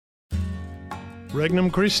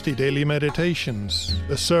Regnum Christi Daily Meditations,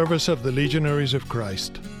 the service of the Legionaries of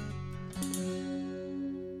Christ.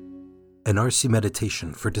 An RC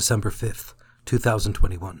Meditation for December 5th,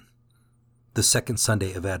 2021, the second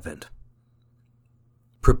Sunday of Advent.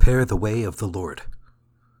 Prepare the way of the Lord.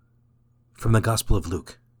 From the Gospel of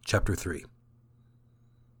Luke, chapter 3.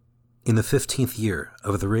 In the 15th year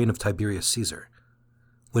of the reign of Tiberius Caesar,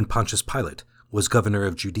 when Pontius Pilate was governor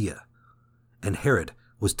of Judea, and Herod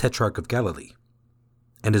was tetrarch of Galilee,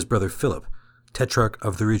 and his brother Philip, tetrarch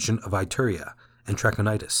of the region of Iturea and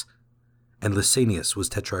Trachonitis, and Lysanias was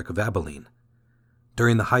tetrarch of Abilene,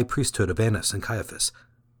 during the high priesthood of Annas and Caiaphas,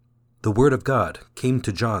 the word of God came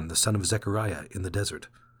to John the son of Zechariah in the desert.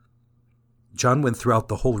 John went throughout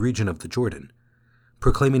the whole region of the Jordan,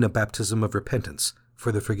 proclaiming a baptism of repentance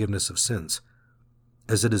for the forgiveness of sins,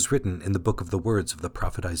 as it is written in the book of the words of the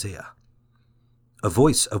prophet Isaiah. A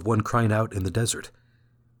voice of one crying out in the desert,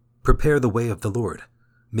 "Prepare the way of the Lord,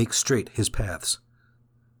 make straight his paths.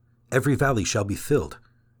 Every valley shall be filled,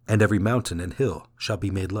 and every mountain and hill shall be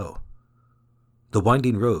made low. The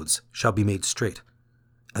winding roads shall be made straight,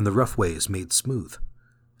 and the rough ways made smooth,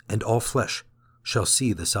 and all flesh shall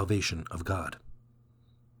see the salvation of God."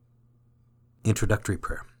 Introductory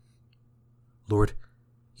Prayer. Lord,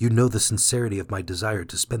 you know the sincerity of my desire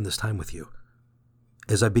to spend this time with you.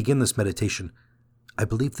 As I begin this meditation, I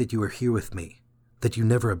believe that you are here with me, that you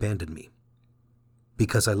never abandon me.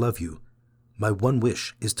 Because I love you, my one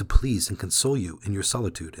wish is to please and console you in your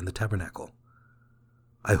solitude in the tabernacle.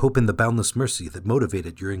 I hope in the boundless mercy that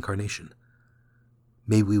motivated your incarnation.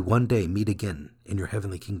 May we one day meet again in your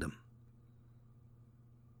heavenly kingdom.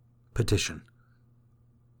 Petition.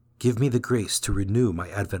 Give me the grace to renew my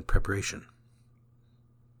Advent preparation.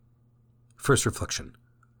 First reflection.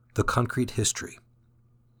 The concrete history.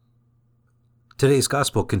 Today's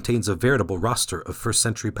Gospel contains a veritable roster of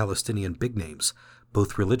first-century Palestinian big names,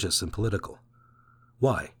 both religious and political.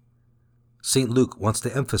 Why? St. Luke wants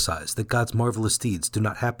to emphasize that God's marvelous deeds do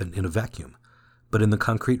not happen in a vacuum, but in the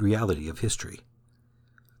concrete reality of history.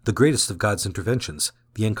 The greatest of God's interventions,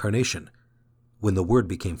 the Incarnation, when the Word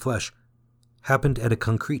became flesh, happened at a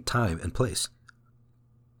concrete time and place.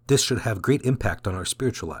 This should have great impact on our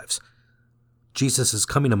spiritual lives. Jesus'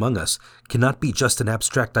 coming among us cannot be just an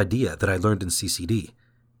abstract idea that I learned in CCD.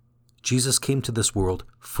 Jesus came to this world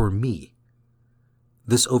for me.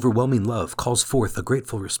 This overwhelming love calls forth a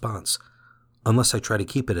grateful response, unless I try to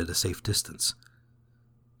keep it at a safe distance.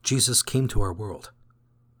 Jesus came to our world.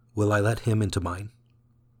 Will I let him into mine?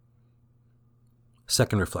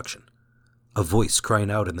 Second reflection. A voice crying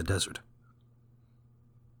out in the desert.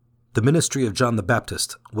 The ministry of John the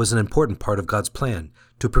Baptist was an important part of God's plan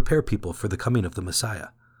to prepare people for the coming of the Messiah.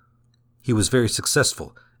 He was very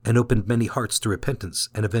successful and opened many hearts to repentance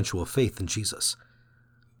and eventual faith in Jesus.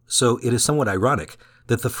 So it is somewhat ironic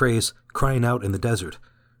that the phrase "crying out in the desert"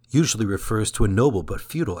 usually refers to a noble but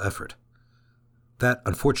futile effort. That,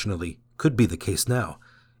 unfortunately, could be the case now,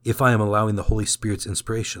 if I am allowing the Holy Spirit's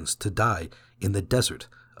inspirations to die in the desert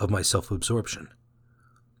of my self-absorption.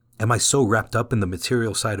 Am I so wrapped up in the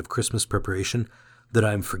material side of Christmas preparation that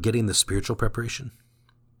I am forgetting the spiritual preparation?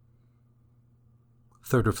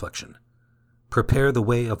 Third reflection. Prepare the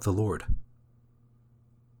way of the Lord.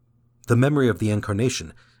 The memory of the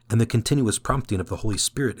Incarnation and the continuous prompting of the Holy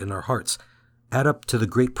Spirit in our hearts add up to the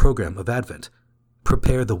great program of Advent.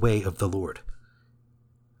 Prepare the way of the Lord.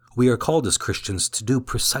 We are called as Christians to do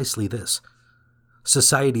precisely this.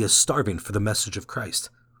 Society is starving for the message of Christ.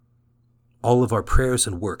 All of our prayers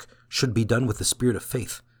and work should be done with the spirit of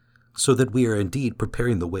faith, so that we are indeed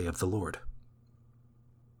preparing the way of the Lord.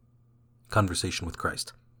 Conversation with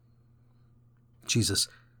Christ. Jesus,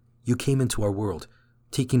 you came into our world,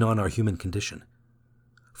 taking on our human condition.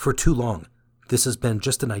 For too long, this has been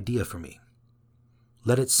just an idea for me.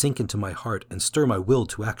 Let it sink into my heart and stir my will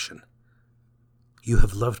to action. You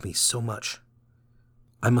have loved me so much.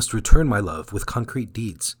 I must return my love with concrete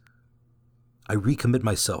deeds. I recommit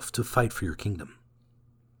myself to fight for your kingdom.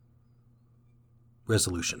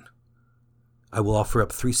 Resolution. I will offer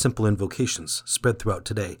up 3 simple invocations spread throughout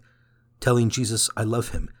today, telling Jesus I love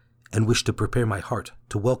him and wish to prepare my heart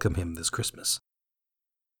to welcome him this Christmas.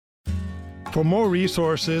 For more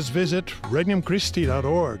resources, visit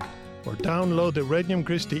regnumchristi.org or download the Regnum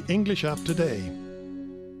Christi English app today.